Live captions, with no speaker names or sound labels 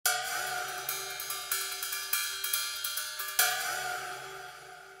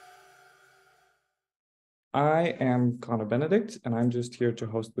I am Connor Benedict, and I'm just here to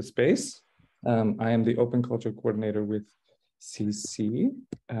host the space. I am the Open Culture Coordinator with CC,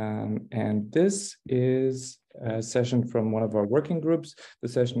 and this is a session from one of our working groups. The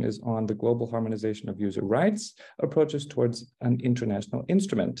session is on the global harmonization of user rights, approaches towards an international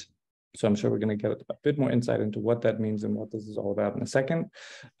instrument. So I'm sure we're going to get a bit more insight into what that means and what this is all about in a second.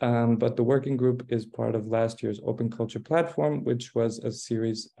 But the working group is part of last year's Open Culture Platform, which was a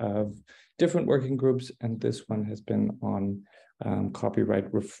series of different working groups. And this one has been on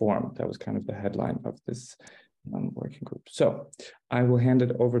copyright reform. That was kind of the headline of this working group. So I will hand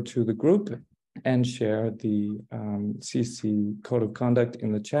it over to the group and share the CC Code of Conduct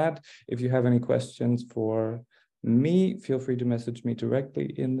in the chat. If you have any questions for me, feel free to message me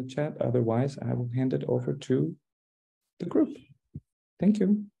directly in the chat. Otherwise, I will hand it over to the group. Thank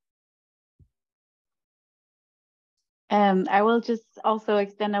you. I will just also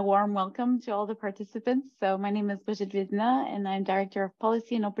extend a warm welcome to all the participants. So my name is Brigitte Wiedner, and I'm Director of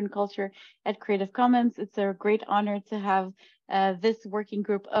Policy and Open Culture at Creative Commons. It's a great honor to have this working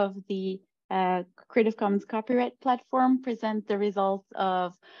group of the Creative Commons copyright platform present the results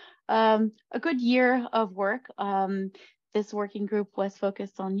of a good year of work. This working group was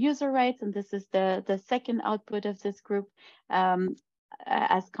focused on user rights, and this is the second output of this group.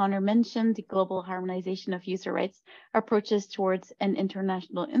 As Connor mentioned, the global harmonization of user rights approaches towards an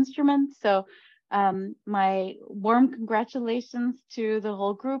international instrument. So my warm congratulations to the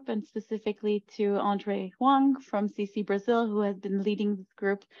whole group, and specifically to Andre Huang from CC Brazil, who has been leading this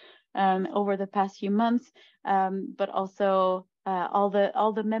group over the past few months, but also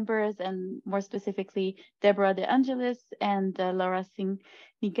all the members, and more specifically Deborah De Angelis and Laura Singh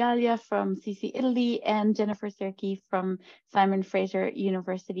Nigalia from CC Italy, and Jennifer Serki from Simon Fraser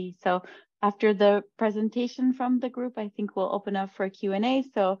University. So after the presentation from the group, I think we'll open up for Q&A.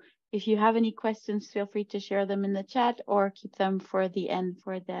 So if you have any questions, feel free to share them in the chat or keep them for the end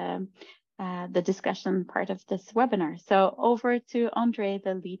for the discussion part of this webinar. So over to Andre,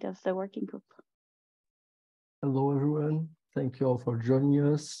 the lead of the working group. Hello, everyone. Thank you all for joining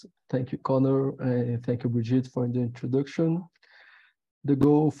us. Thank you, Connor, and thank you, Brigitte, for the introduction. The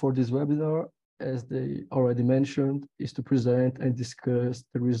goal for this webinar, as they already mentioned, is to present and discuss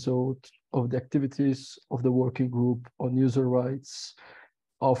the result of the activities of the working group on user rights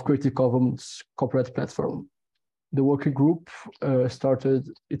of Creative Commons copyright platform. The working group started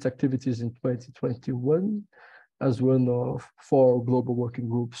its activities in 2021 as one of 4 global working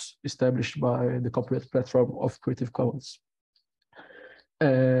groups established by the copyright platform of Creative Commons.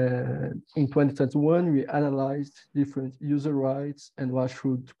 In 2021, we analyzed different user rights and what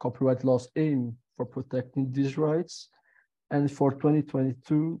should copyright laws aim for protecting these rights. And for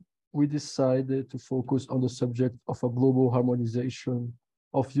 2022, we decided to focus on the subject of a global harmonization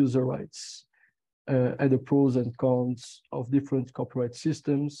of user rights and the pros and cons of different copyright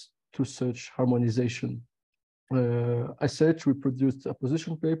systems to such harmonization. As such, we produced a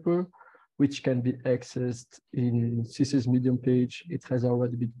position paper which can be accessed in CC's Medium page. It has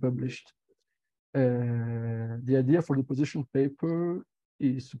already been published. The idea for the position paper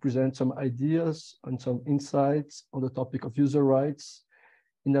is to present some ideas and some insights on the topic of user rights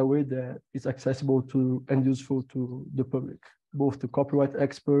in a way that is accessible to and useful to the public, both to copyright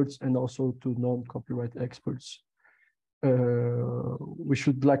experts and also to non-copyright experts. We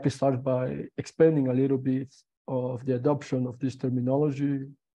should likely start by explaining a little bit of the adoption of this terminology,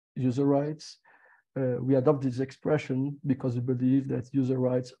 user rights. We adopt this expression because we believe that user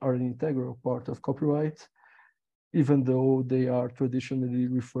rights are an integral part of copyright, even though they are traditionally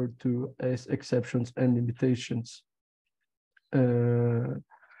referred to as exceptions and limitations.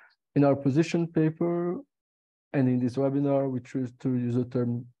 In our position paper and in this webinar, we choose to use the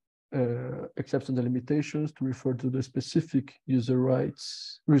term exceptions and limitations to refer to the specific user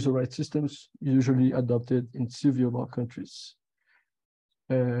rights systems usually adopted in civil law countries.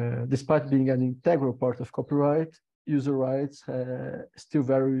 Despite being an integral part of copyright, user rights still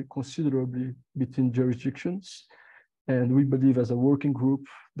vary considerably between jurisdictions. And we believe as a working group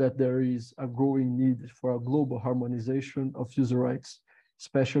that there is a growing need for a global harmonization of user rights,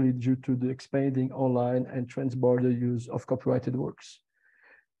 especially due to the expanding online and transborder use of copyrighted works.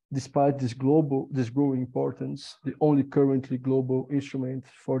 Despite this growing importance, the only currently global instrument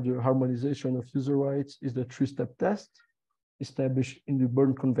for the harmonization of user rights is the 3-step test, established in the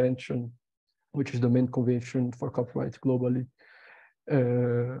Berne Convention, which is the main convention for copyright globally.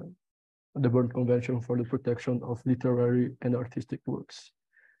 The Berne Convention for the protection of literary and artistic works.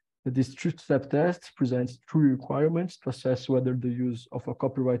 This 3-step test presents 3 requirements to assess whether the use of a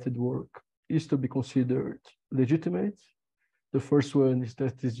copyrighted work is to be considered legitimate, The first one is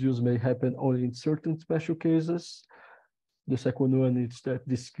that this use may happen only in certain special cases. The second one is that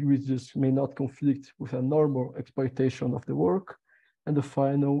this use may not conflict with a normal exploitation of the work. And the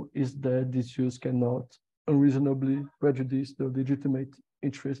final is that this use cannot unreasonably prejudice the legitimate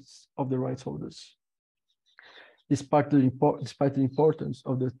interests of the rights holders. Despite the importance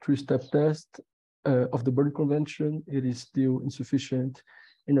of the three-step test of the Berne Convention, it is still insufficient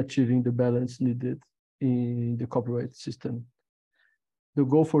in achieving the balance needed in the copyright system. The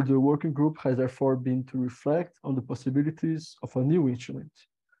goal for the working group has therefore been to reflect on the possibilities of a new instrument,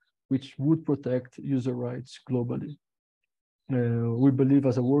 which would protect user rights globally. We believe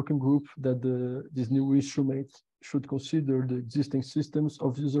as a working group that this new instrument should consider the existing systems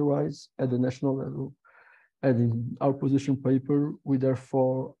of user rights at the national level. And in our position paper, we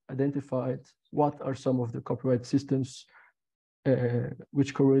therefore identified what are some of the copyright systems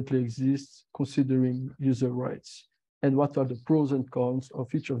which currently exist considering user rights, and what are the pros and cons of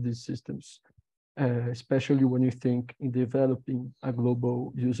each of these systems, especially when you think in developing a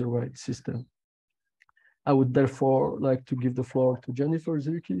global user rights system. I would therefore like to give the floor to Jennifer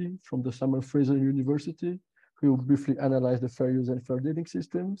Zirke from the Simon Fraser University, who will briefly analyze the fair use and fair dealing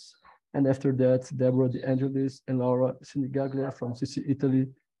systems. And after that, Deborah De Angelis and Laura Sinigaglia from CC Italy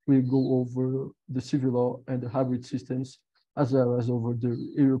will go over the civil law and the hybrid systems, as well as over the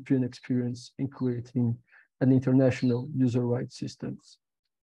European experience in creating an international user rights systems.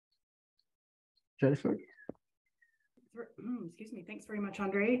 Jennifer? Excuse me, thanks very much,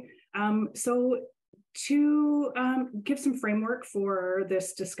 Andre. So to give some framework for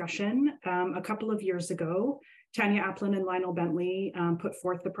this discussion, a couple of years ago, Tanya Aplin and Lionel Bentley put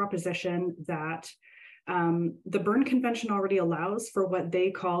forth the proposition that the Berne Convention already allows for what they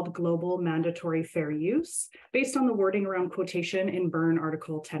called global mandatory fair use, based on the wording around quotation in Berne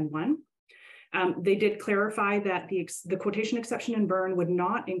Article 10.1. They did clarify that the quotation exception in Berne would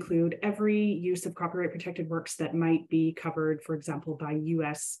not include every use of copyright protected works that might be covered, for example, by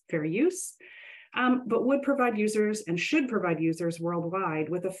US fair use, but would provide users and should provide users worldwide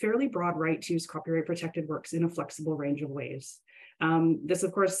with a fairly broad right to use copyright protected works in a flexible range of ways. This,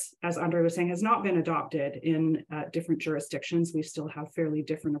 of course, as Andre was saying, has not been adopted in different jurisdictions. We still have fairly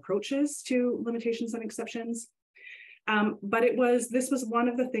different approaches to limitations and exceptions. But this was one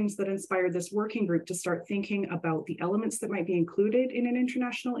of the things that inspired this working group to start thinking about the elements that might be included in an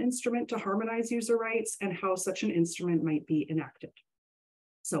international instrument to harmonize user rights and how such an instrument might be enacted.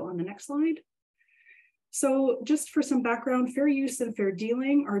 So on the next slide. So just for some background, fair use and fair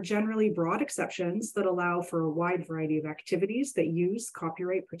dealing are generally broad exceptions that allow for a wide variety of activities that use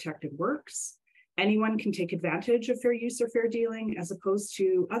copyright protected works. Anyone can take advantage of fair use or fair dealing, as opposed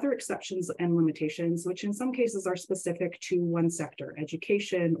to other exceptions and limitations, which in some cases are specific to one sector,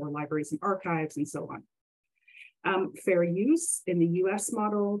 education or libraries and archives and so on. Fair use in the US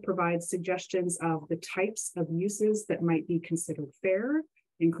model provides suggestions of the types of uses that might be considered fair,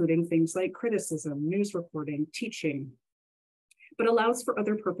 including things like criticism, news reporting, teaching, but allows for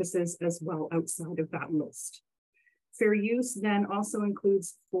other purposes as well outside of that list. Fair use then also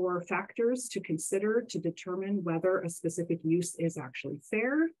includes 4 factors to consider to determine whether a specific use is actually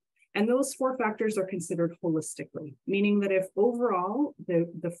fair. And those 4 factors are considered holistically, meaning that if overall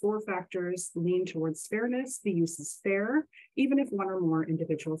the 4 factors lean towards fairness, the use is fair, even if one or more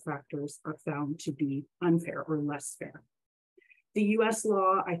individual factors are found to be unfair or less fair. The US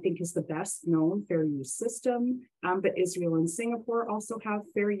law, I think, is the best known fair use system, but Israel and Singapore also have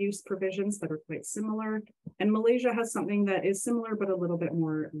fair use provisions that are quite similar. And Malaysia has something that is similar, but a little bit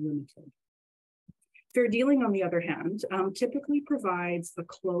more limited. Fair dealing, on the other hand, typically provides a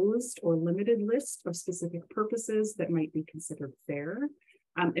closed or limited list of specific purposes that might be considered fair.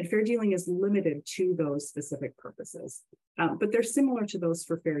 And fair dealing is limited to those specific purposes, but they're similar to those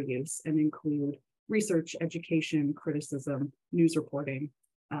for fair use and include research, education, criticism, news reporting,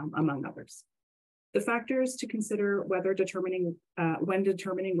 among others. The factors to consider when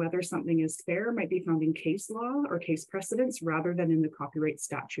determining whether something is fair might be found in case law or case precedents rather than in the copyright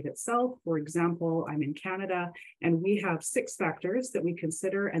statute itself. For example, I'm in Canada and we have 6 factors that we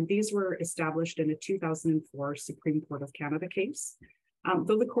consider, and these were established in a 2004 Supreme Court of Canada case.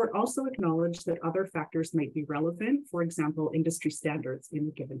 Though the court also acknowledged that other factors might be relevant, for example, industry standards in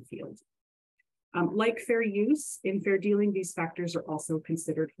a given field. Like fair use, in fair dealing, these factors are also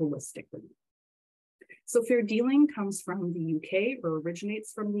considered holistically. So fair dealing comes from the UK or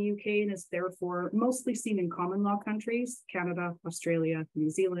originates from the UK and is therefore mostly seen in common law countries, Canada, Australia, New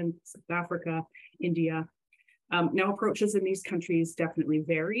Zealand, South Africa, India. Now approaches in these countries definitely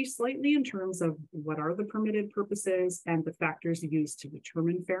vary slightly in terms of what are the permitted purposes and the factors used to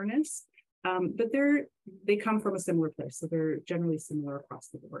determine fairness. but they come from a similar place, so they're generally similar across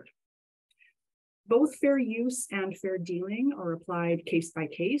the board. Both fair use and fair dealing are applied case by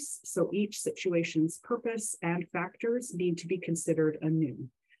case, so each situation's purpose and factors need to be considered anew.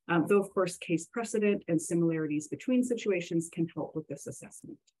 Though, of course, case precedent and similarities between situations can help with this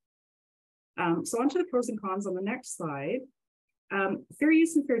assessment. So on to the pros and cons on the next slide. Fair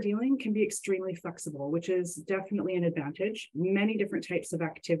use and fair dealing can be extremely flexible, which is definitely an advantage. Many different types of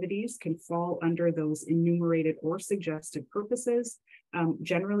activities can fall under those enumerated or suggested purposes,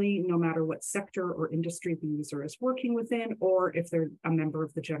 generally no matter what sector or industry the user is working within, or if they're a member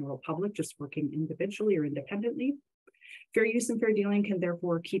of the general public just working individually or independently. Fair use and fair dealing can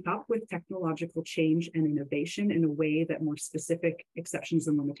therefore keep up with technological change and innovation in a way that more specific exceptions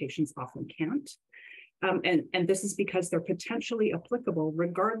and limitations often can't. And this is because they're potentially applicable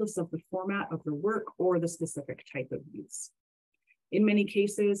regardless of the format of the work or the specific type of use. In many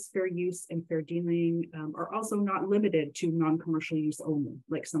cases, fair use and fair dealing are also not limited to non-commercial use only,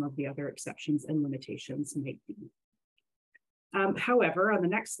 like some of the other exceptions and limitations might be. However, on the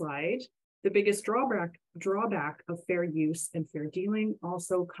next slide, the biggest drawback of fair use and fair dealing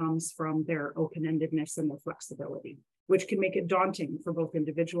also comes from their open-endedness and their flexibility, which can make it daunting for both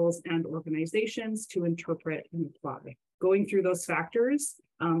individuals and organizations to interpret and apply. Going through those factors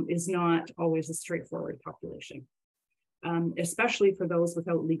is not always a straightforward calculation, especially for those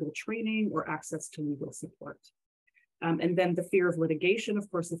without legal training or access to legal support. And then the fear of litigation, of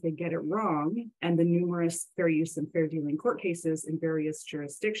course, if they get it wrong, and the numerous fair use and fair dealing court cases in various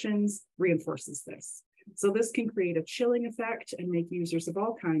jurisdictions reinforces this. So this can create a chilling effect and make users of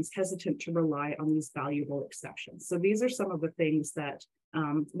all kinds hesitant to rely on these valuable exceptions. So these are some of the things that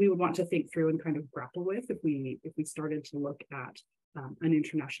we would want to think through and kind of grapple with if we started to look at an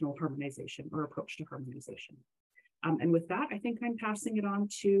international harmonization or approach to harmonization. And with that, I think I'm passing it on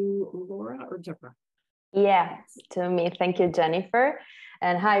to Laura or Deborah. Yeah, to me. Thank you, Jennifer.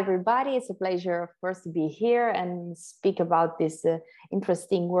 And hi, everybody. It's a pleasure, of course, to be here and speak about this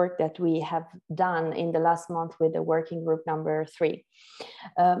interesting work that we have done in the last month with the working group number 3.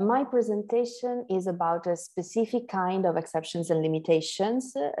 My presentation is about a specific kind of exceptions and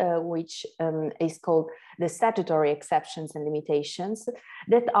limitations, which is called the statutory exceptions and limitations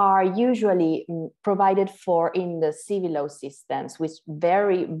that are usually provided for in the civil law systems, which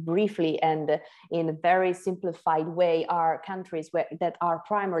very briefly and in a very simplified way are countries that are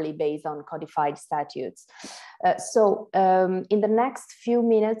primarily based on codified statutes. In the next few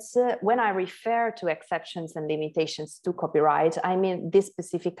minutes, when I refer to exceptions and limitations to copyright, I mean this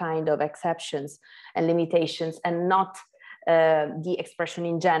specific kind of exceptions and limitations and not the expression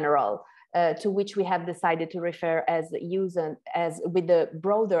in general, to which we have decided to refer as use and as with the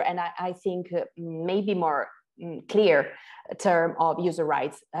broader and I think maybe more clear term of user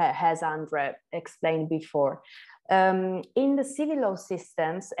rights, as Andre explained before. In the civil law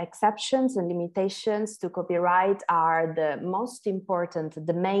systems, exceptions and limitations to copyright are the most important,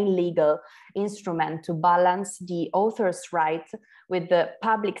 the main legal instrument to balance the author's right with the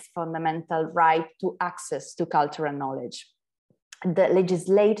public's fundamental right to access to cultural knowledge. The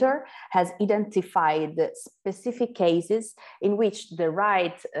legislator has identified specific cases in which the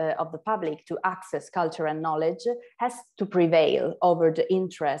right of the public to access culture and knowledge has to prevail over the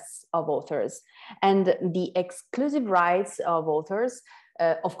interests of authors. And the exclusive rights of authors,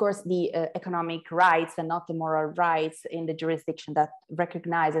 of course, the economic rights and not the moral rights in the jurisdiction that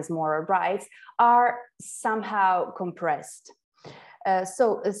recognizes moral rights, are somehow compressed.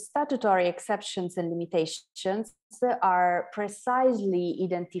 Statutory exceptions and limitations are precisely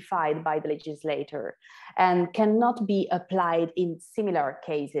identified by the legislator and cannot be applied in similar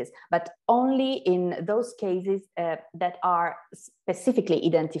cases, but only in those cases that are specifically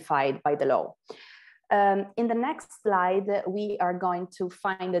identified by the law. In the next slide, we are going to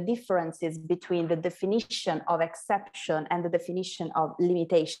find the differences between the definition of exception and the definition of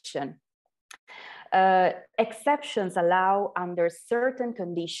limitation. Exceptions allow, under certain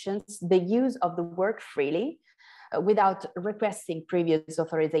conditions, the use of the work freely without requesting previous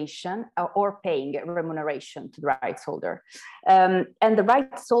authorization or paying remuneration to the rights holder. And the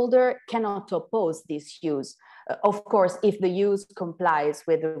rights holder cannot oppose this use, of course, if the use complies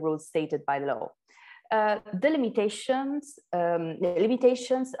with the rules stated by the law. The limitations, on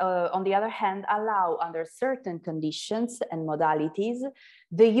the other hand, allow under certain conditions and modalities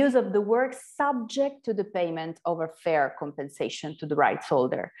the use of the work subject to the payment of a fair compensation to the rights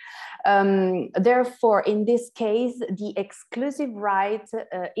holder. Therefore, in this case, the exclusive right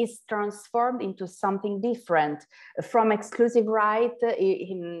is transformed into something different from exclusive right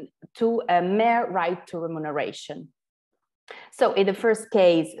to a mere right to remuneration. So in the first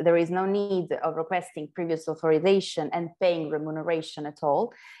case, there is no need of requesting previous authorization and paying remuneration at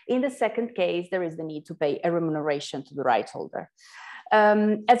all. In the second case, there is the need to pay a remuneration to the right holder.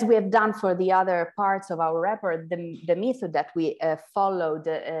 As we have done for the other parts of our report, the method that we followed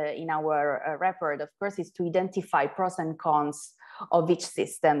in our report, of course, is to identify pros and cons of each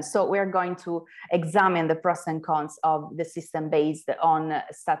system. So we're going to examine the pros and cons of the system based on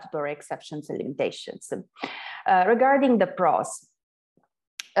statutory exceptions and limitations. Regarding the pros,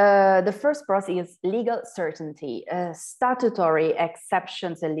 the first pro is legal certainty. Statutory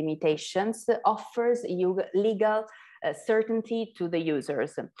exceptions and limitations offers you legal certainty to the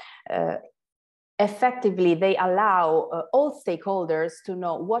users. Effectively, they allow all stakeholders to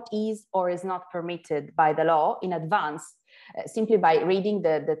know what is or is not permitted by the law in advance, simply by reading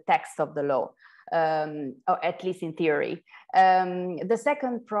the text of the law, or at least in theory. The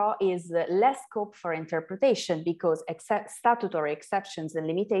second pro is less scope for interpretation, because statutory exceptions and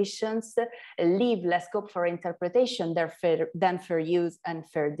limitations leave less scope for interpretation than fair use and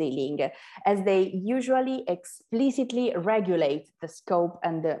fair dealing, as they usually explicitly regulate the scope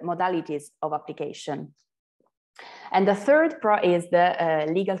and the modalities of application. And the third pro is the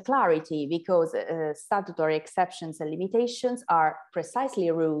legal clarity, because statutory exceptions and limitations are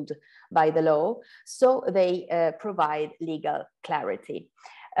precisely ruled by the law, so they provide legal clarity.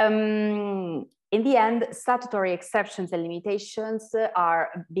 In the end, statutory exceptions and limitations are,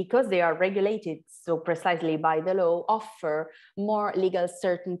 because they are regulated so precisely by the law, offer more legal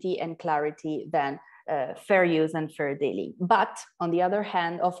certainty and clarity than fair use and fair dealing. But on the other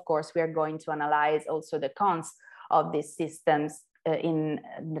hand, of course, we are going to analyze also the cons of these systems in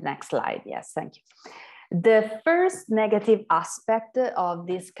the next slide. Yes, thank you. The first negative aspect of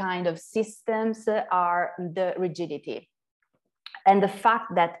this kind of systems are the rigidity and the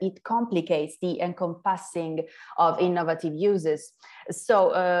fact that it complicates the encompassing of innovative uses. So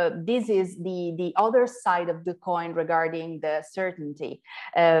this is the other side of the coin regarding the certainty.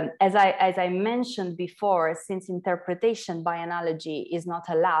 As I mentioned before, since interpretation by analogy is not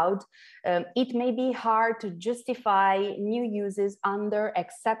allowed, it may be hard to justify new uses under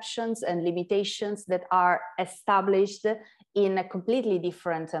exceptions and limitations that are established in a completely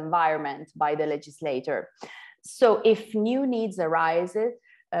different environment by the legislator. So if new needs arise,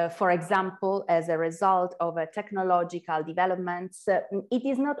 for example, as a result of a technological developments, it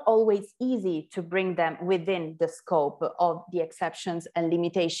is not always easy to bring them within the scope of the exceptions and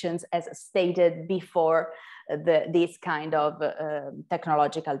limitations as stated before this kind of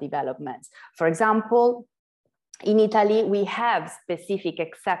technological developments. For example, in Italy, we have specific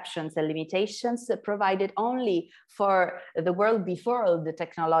exceptions and limitations provided only for the world before the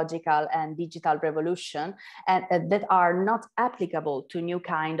technological and digital revolution, and that are not applicable to new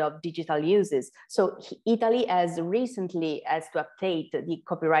kind of digital uses. So Italy has recently has to update the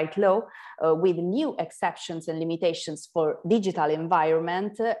copyright law with new exceptions and limitations for digital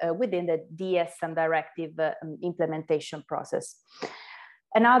environment within the DSM directive implementation process.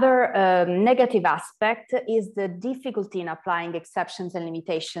 Another negative aspect is the difficulty in applying exceptions and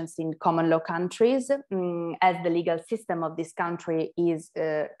limitations in common law countries, as the legal system of this country is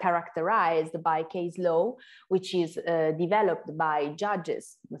characterized by case law, which is developed by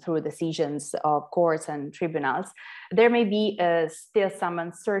judges through decisions of courts and tribunals. There may be still some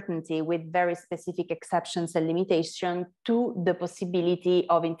uncertainty with very specific exceptions and limitations to the possibility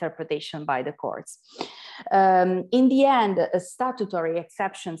of interpretation by the courts. In the end, statutory exceptions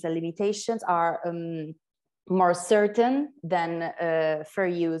and limitations are more certain than fair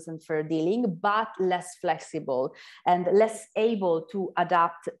use and fair dealing, but less flexible and less able to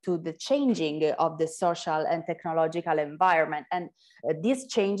adapt to the changing of the social and technological environment. And these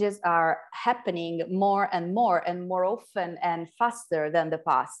changes are happening more and more often and faster than the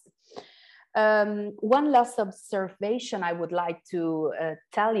past. One last observation I would like to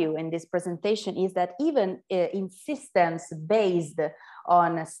tell you in this presentation is that even in systems based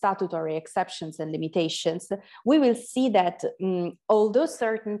on statutory exceptions and limitations, we will see that although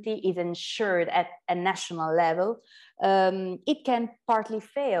certainty is ensured at a national level, it can partly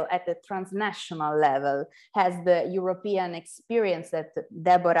fail at the transnational level, as the European experience that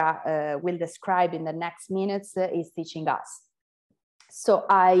Deborah will describe in the next minutes is teaching us. So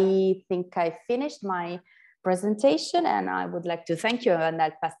I think I finished my presentation and I would like to thank you, and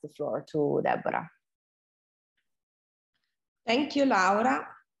I'll pass the floor to Deborah. Thank you, Laura.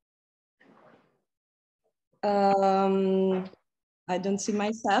 I don't see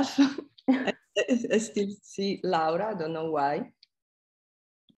myself. I still see Laura, I don't know why.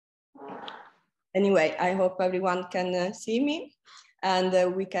 Anyway, I hope everyone can see me.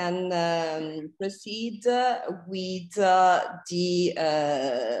 and we can proceed with the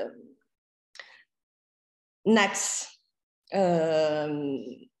next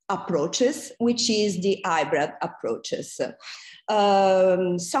approaches, which is the hybrid approaches.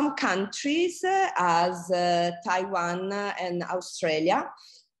 Some countries, as Taiwan and Australia,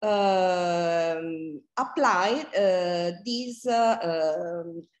 apply this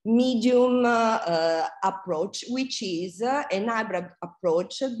medium approach, which is an hybrid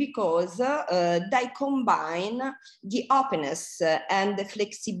approach, because they combine the openness and the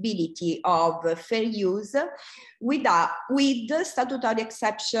flexibility of fair use with statutory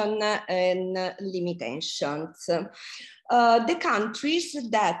exception and limitations. The countries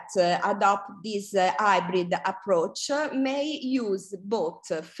that adopt this hybrid approach may use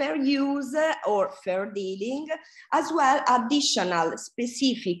both fair use or fair dealing, as well additional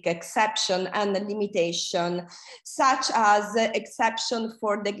specific exception and limitation, such as exception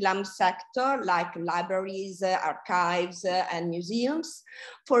for the GLAM sector, like libraries, archives, and museums,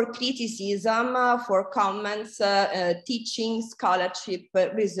 for criticism, for comments, teaching, scholarship,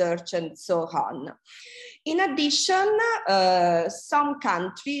 research, and so on. In addition, some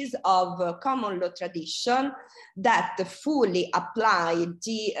countries of common law tradition that fully apply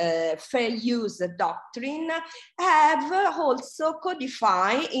the fair use doctrine have also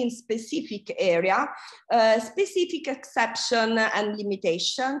codified in specific area specific exception and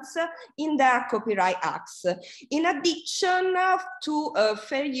limitations in their copyright acts, in addition to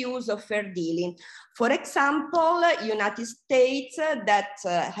fair use or fair dealing. For example, United States that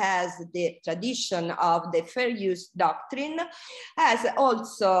has the tradition of the fair use doctrine has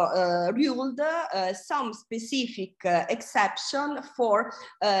also ruled some specific exception for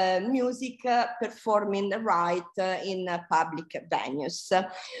music performing right in public venues.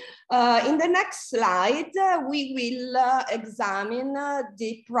 In the next slide, we will examine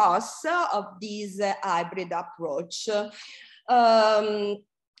the pros of this hybrid approach.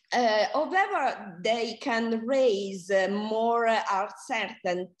 However, they can raise more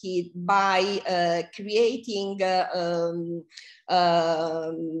uncertainty by creating the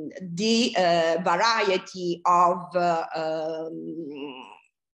variety of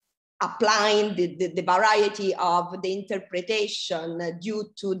applying the variety of the interpretation due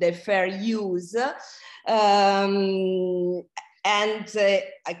to the fair use and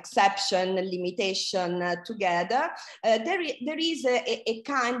exception limitation together. There is a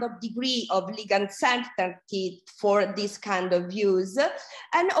kind of degree of legal certainty for this kind of use,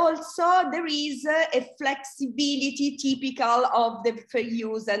 and also there is a flexibility typical of the fair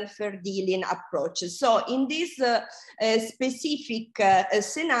use and fair dealing approaches. So in this specific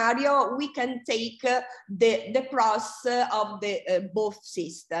scenario, we can take the pros of the both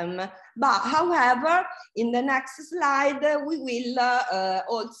system. But however, in the next slide, we will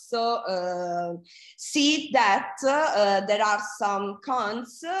also see that there are some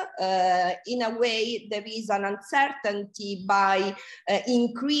cons. In a way, there is an uncertainty by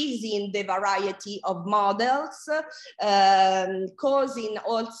increasing the variety of models, causing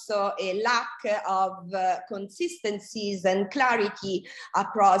also a lack of consistencies and clarity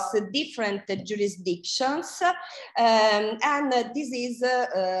across different jurisdictions. And this is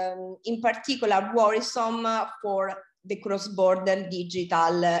in particular worrisome for the cross-border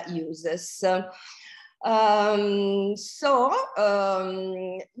digital uses.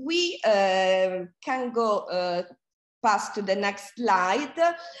 We can go pass to the next slide,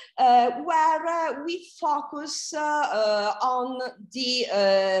 where we focus on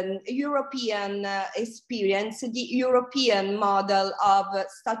the European experience, the European model of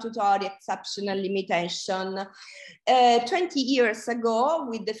statutory exceptional limitation. 20 years ago,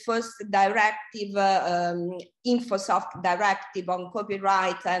 with the first directive, InfoSoft directive on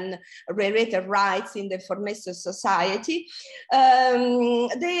copyright and related rights in the information society,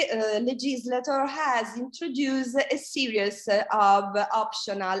 the legislator has introduced a series of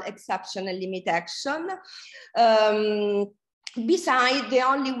optional exceptional limitation, beside the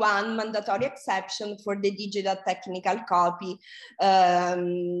only one mandatory exception for the digital technical copy.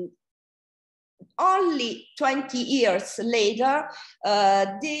 Only 20 years later,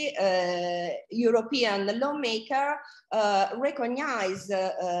 the European lawmaker recognized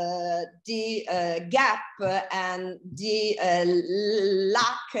the gap and the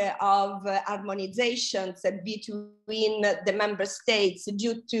lack of harmonizations between the member states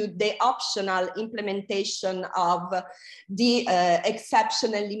due to the optional implementation of the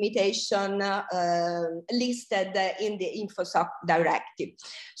exceptional limitation listed in the InfoSoft directive.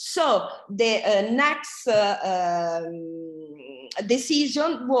 So the next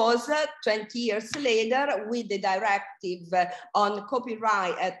decision was 20 years later with the directive on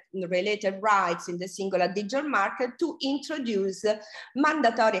copyright and related rights in the single and digital market to introduce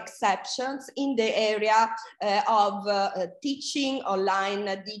mandatory exceptions in the area of teaching, online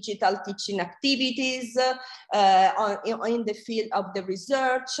digital teaching activities, in the field of the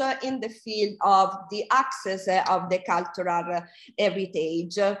research, in the field of the access of the cultural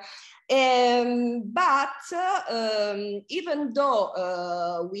heritage. But even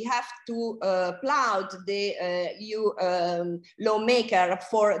though we have to applaud the EU lawmaker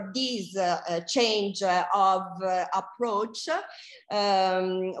for this change of approach,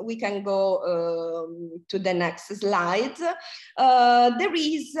 we can go to the next slide. There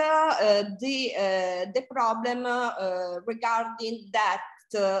is the problem regarding that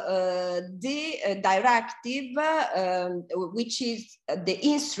the directive, which is the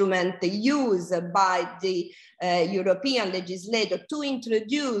instrument used by the European legislator to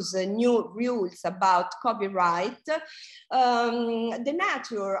introduce new rules about copyright, the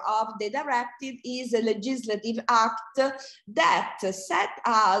nature of the directive is a legislative act that set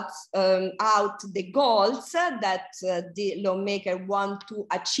out the goals that the lawmaker want to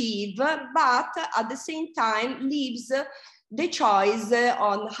achieve, but at the same time leaves the choice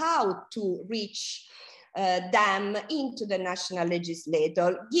on how to reach them into the national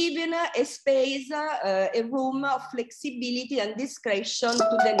legislator, giving a space, a room of flexibility and discretion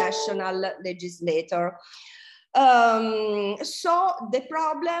to the national legislator. So the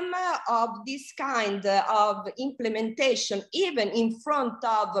problem of this kind of implementation, even in front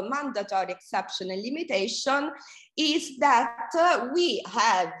of mandatory exception and limitation, is that we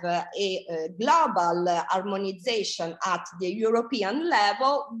have a global harmonization at the European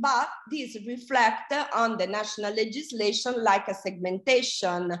level, but this reflects on the national legislation like a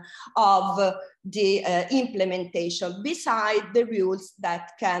segmentation of the implementation beside the rules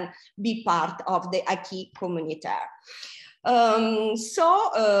that can be part of the acquis communautaire.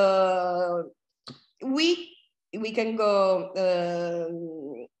 We can go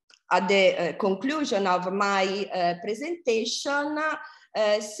at the conclusion of my presentation,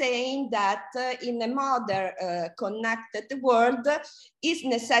 saying that in a modern connected world, it's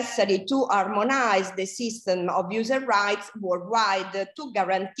necessary to harmonize the system of user rights worldwide to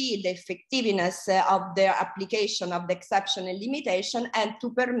guarantee the effectiveness of the application of the exception and limitation and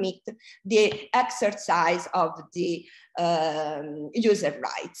to permit the exercise of the user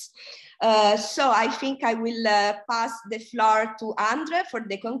rights. So I think I will pass the floor to Andre for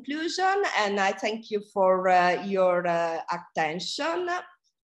the conclusion, and I thank you for your attention.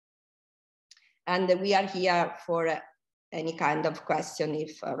 And we are here for any kind of question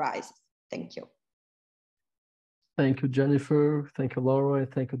if arises. Thank you. Thank you, Jennifer. Thank you, Laura.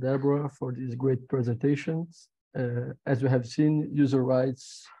 And thank you, Deborah, for these great presentations. As we have seen, user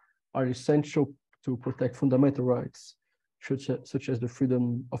rights are essential to protect fundamental rights, such as the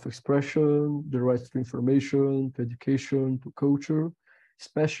freedom of expression, the rights to information, to education, to culture,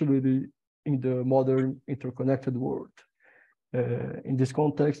 especially in the modern interconnected world. In this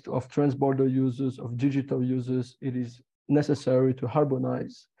context of transborder users, of digital users, it is necessary to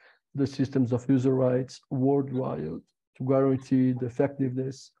harmonize the systems of user rights worldwide to guarantee the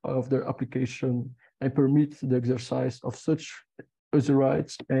effectiveness of their application and permit the exercise of such user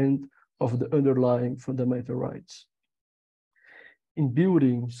rights and of the underlying fundamental rights. In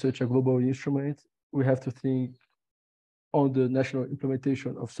building such a global instrument, we have to think on the national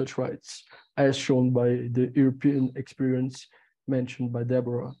implementation of such rights, as shown by the European experience mentioned by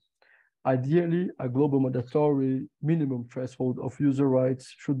Deborah. Ideally, a global mandatory minimum threshold of user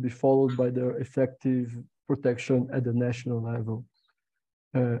rights should be followed by their effective protection at the national level.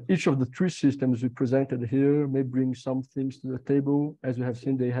 Each of the three systems we presented here may bring some things to the table. As we have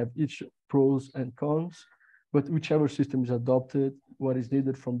seen, they have each pros and cons, but whichever system is adopted, what is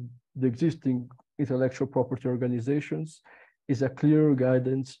needed from the existing intellectual property organizations is a clear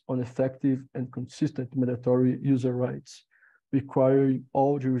guidance on effective and consistent mandatory user rights, requiring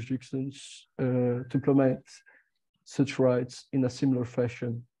all jurisdictions to implement such rights in a similar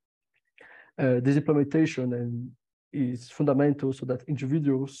fashion. This implementation is fundamental so that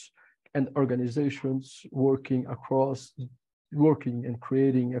individuals and organizations working and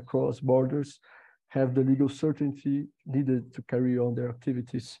creating across borders have the legal certainty needed to carry on their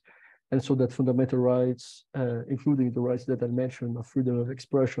activities, and so that fundamental rights, including the rights that I mentioned of freedom of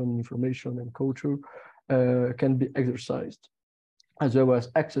expression, information, and culture, can be exercised, as well as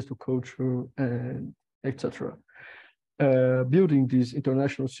access to culture, and etc. Building this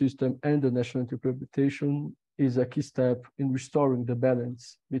international system and the national interpretation is a key step in restoring the balance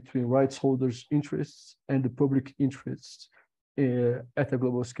between rights holders' interests and the public interests at a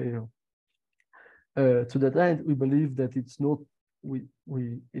global scale. To that end, we believe that it's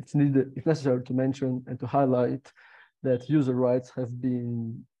necessary to mention and to highlight that user rights have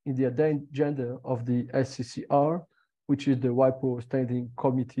been in the agenda of the SCCR, which is the WIPO Standing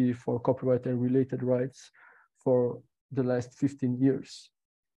Committee for Copyright and Related Rights, for the last 15 years.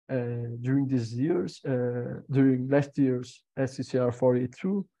 During last year's SCCR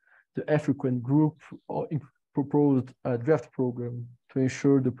 482, the African group proposed a draft program to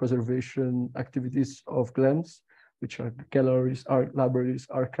ensure the preservation activities of GLAMs, which are galleries, art libraries,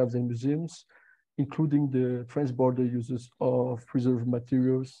 archives, and museums, including the transborder uses of preserved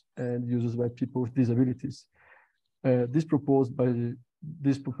materials and uses by people with disabilities. This proposal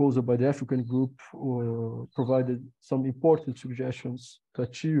by the African group provided some important suggestions to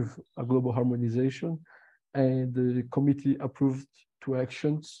achieve a global harmonization, and the committee approved 2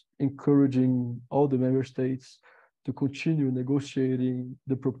 actions, encouraging all the member states to continue negotiating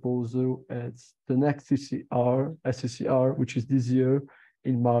the proposal at the next SCCR, which is this year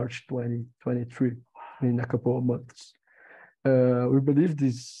in March 2023, in a couple of months. We believe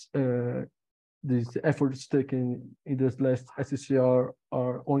these efforts taken in this last SCCR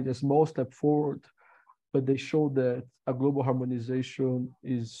are only a small step forward, but they show that a global harmonization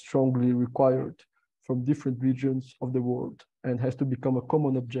is strongly required from different regions of the world and has to become a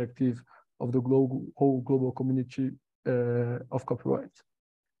common objective of the whole global community of copyright.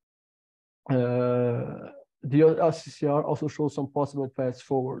 The SCCR also shows some possible paths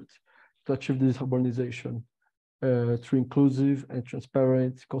forward to achieve this harmonization through inclusive and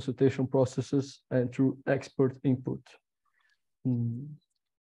transparent consultation processes and through expert input. In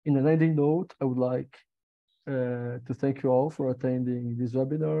an ending note, I would like to thank you all for attending this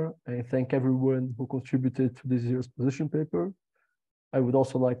webinar and thank everyone who contributed to this year's position paper. I would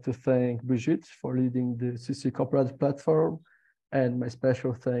also like to thank Brigitte for leading the CC Copyright platform, and my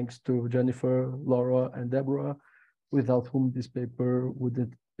special thanks to Jennifer, Laura, and Deborah, without whom this paper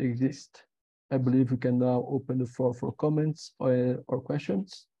wouldn't exist. I believe we can now open the floor for comments or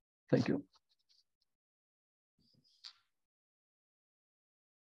questions. Thank you.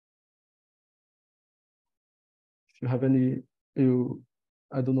 If you have any,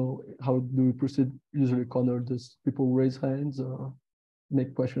 I don't know, how do we proceed? Usually, Connor, does people raise hands or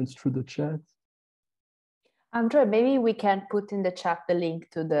make questions through the chat? Andre, maybe we can put in the chat the link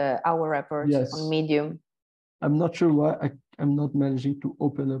to our report on Medium. I'm not sure why I'm not managing to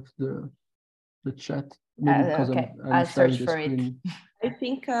open up the chat. Maybe because okay. I'm search for it. I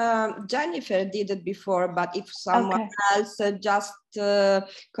think Jennifer did it before, but if someone else just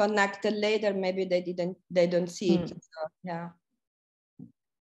connected later, maybe they don't see it. So, yeah.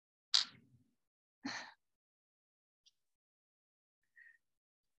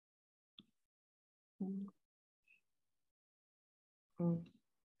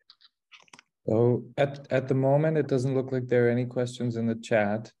 So at the moment, it doesn't look like there are any questions in the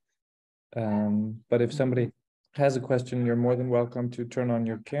chat. But if somebody has a question, you're more than welcome to turn on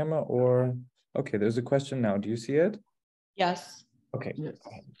your camera or, okay, there's a question now. Do you see it? Yes. Okay. Yes.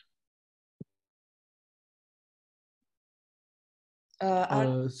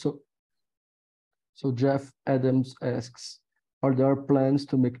 So Jeff Adams asks, are there plans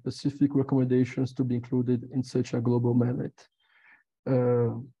to make specific recommendations to be included in such a global mandate?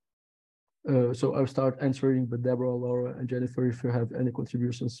 So I'll start answering, but Deborah, Laura, and Jennifer, if you have any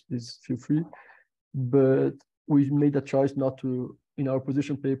contributions, please feel free. But we made a choice not to, in our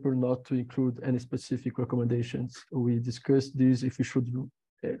position paper, not to include any specific recommendations. We discussed this if we should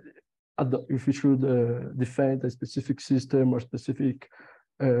defend a specific system or specific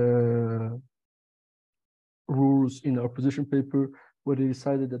rules in our position paper, but we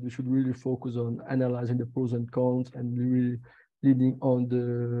decided that we should really focus on analyzing the pros and cons and really leading on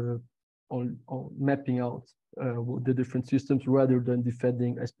mapping out the different systems rather than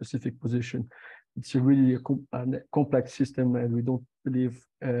defending a specific position. It's a really a complex system, and we don't believe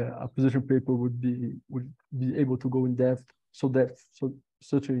a position paper would be able to go in depth,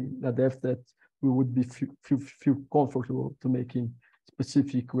 such a depth that we would be feel comfortable to making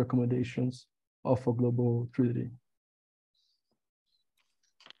specific recommendations of a global treaty.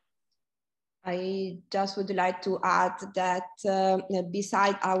 I just would like to add that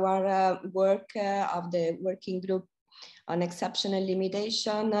beside our work of the working group on exceptional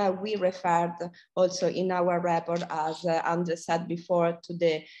limitation, we referred also in our report, as Andre said before, to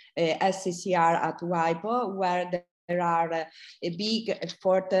the SCCR at WIPO, where there are a big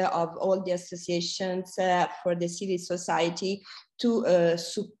effort of all the associations for the civil society to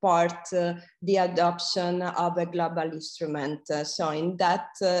support the adoption of a global instrument. So in that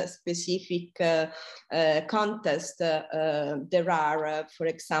specific context, there are, for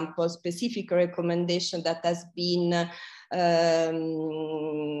example, specific recommendations that has been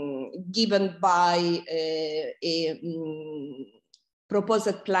given by a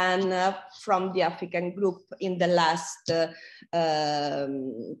proposed plan from the African group in the last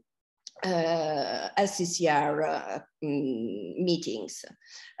SCCR meetings.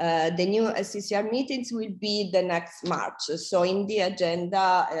 The new SCCR meetings will be the next March. So in the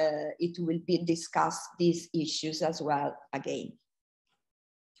agenda, it will be discussed these issues as well again.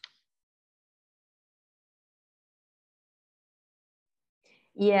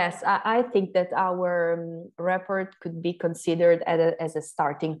 Yes, I think that our report could be considered as a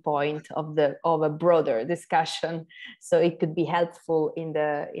starting point of a broader discussion. So it could be helpful in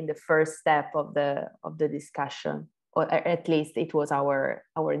the first step of the discussion, or at least it was our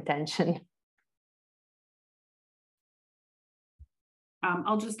intention.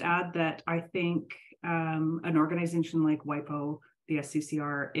 I'll just add that I think an organization like WIPO, the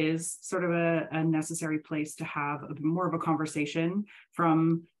SCCR, is sort of a necessary place to have more of a conversation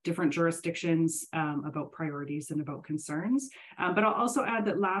from different jurisdictions about priorities and about concerns. But I'll also add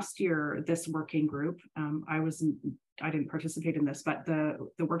that last year, this working group, I didn't participate in this, but the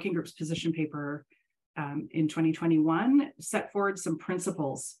working group's position paper in 2021 set forward some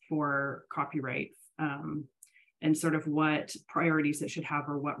principles for copyright and sort of what priorities it should have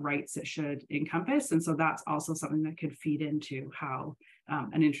or what rights it should encompass. And so that's also something that could feed into how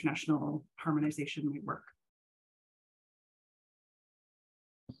an international harmonization might work.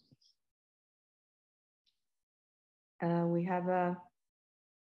 We have a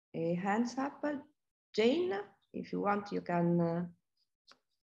hands up. Jane, if you want, you can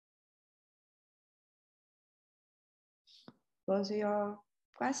pose your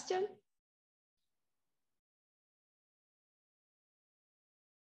question.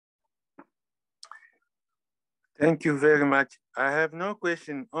 Thank you very much. I have no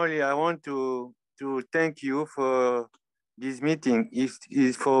question, only I want to thank you for this meeting.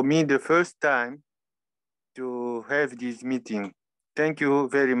 It's for me the first time to have this meeting. Thank you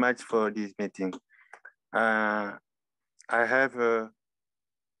very much for this meeting. I have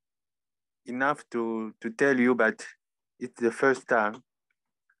enough to tell you, but it's the first time.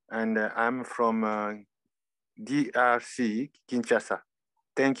 And I'm from DRC, Kinshasa.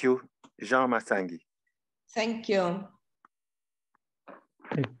 Thank you, Jean Massangi. Thank you.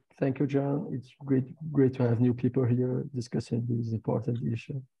 Thank you, John. It's great to have new people here discussing this important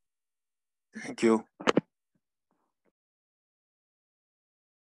issue. Thank you.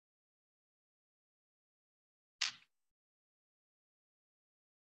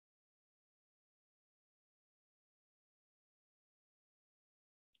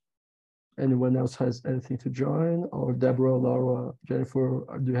 Anyone else has anything to join? Or Deborah, Laura, Jennifer,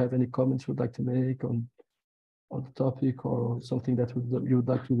 do you have any comments you'd like to make on the topic or something that you would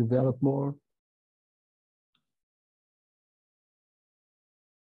like to develop more?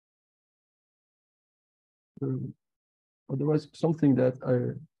 Otherwise, something that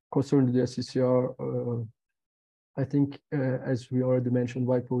concerning the SCCR, I think, as we already mentioned,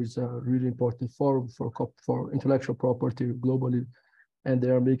 WIPO is a really important forum for intellectual property globally, and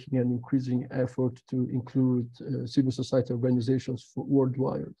they are making an increasing effort to include civil society organizations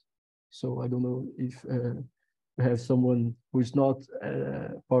worldwide. So I don't know if we have someone who is not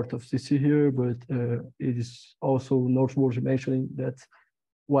part of CC here, but it is also noteworthy mentioning that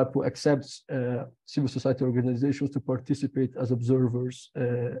WIPO accepts civil society organizations to participate as observers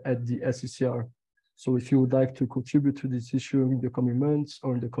at the SCCR. So if you would like to contribute to this issue in the coming months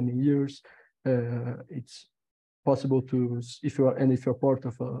or in the coming years, it's possible to, if you're part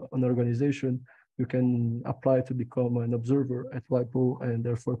of an organization, you can apply to become an observer at WIPO and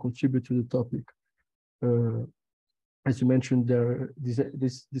therefore contribute to the topic. As you mentioned,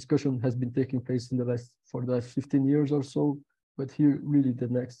 this discussion has been taking place for the last 15 years or so, but here really the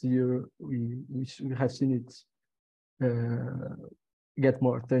next year we have seen it get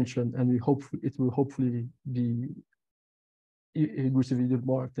more attention, and it will hopefully be receiving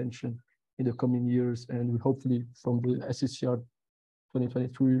more attention in the coming years, and we hopefully from the SCCR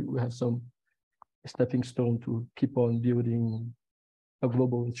 2023 we have some stepping stone to keep on building a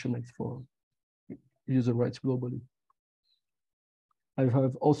global instrument for user rights globally. I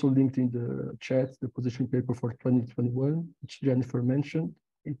have also linked in the chat the position paper for 2021, which Jennifer mentioned.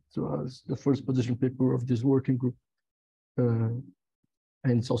 It was the first position paper of this working group, and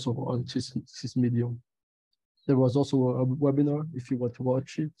it's also on Sysmedium. There was also a webinar, if you want to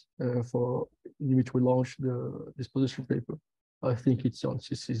watch it, in which we launched this position paper. I think it's on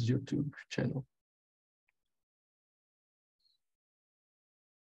CC's YouTube channel.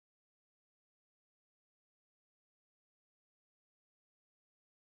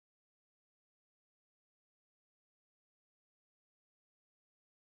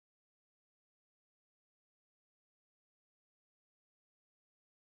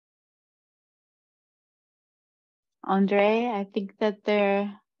 Andre, I think that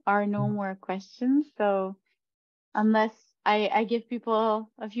there are no more questions. So unless I give people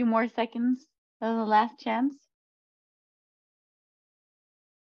a few more seconds, the last chance.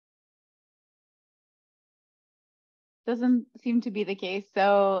 Doesn't seem to be the case.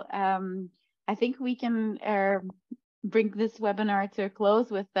 So I think we can bring this webinar to a close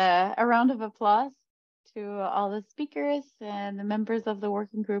with a round of applause to all the speakers and the members of the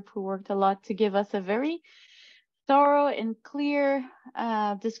working group who worked a lot to give us a very thorough and clear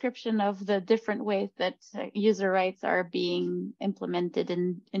description of the different ways that user rights are being implemented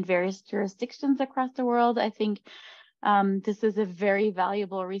in various jurisdictions across the world. I think this is a very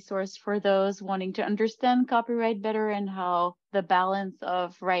valuable resource for those wanting to understand copyright better and how the balance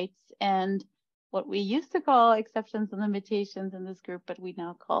of rights and what we used to call exceptions and limitations in this group, but we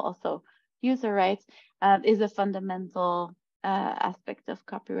now call also user rights, is a fundamental aspect of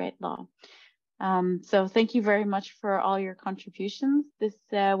copyright law. So thank you very much for all your contributions. This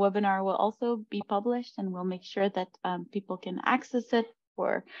webinar will also be published, and we'll make sure that people can access it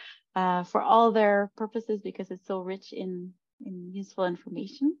for all their purposes because it's so rich in useful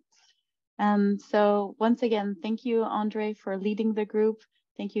information. So once again, thank you, Andre, for leading the group.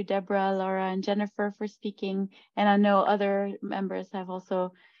 Thank you, Deborah, Laura, and Jennifer for speaking. And I know other members have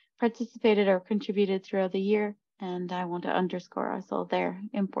also participated or contributed throughout the year, and I want to underscore also their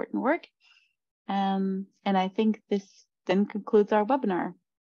important work. And I think this then concludes our webinar.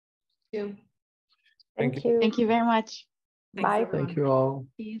 Thank you. Thank you very much. Thanks, Bye. everyone. Thank you all.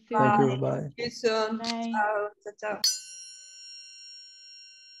 See you soon. Thank you. Bye. See you soon. Bye. Ciao. Ciao. Ciao.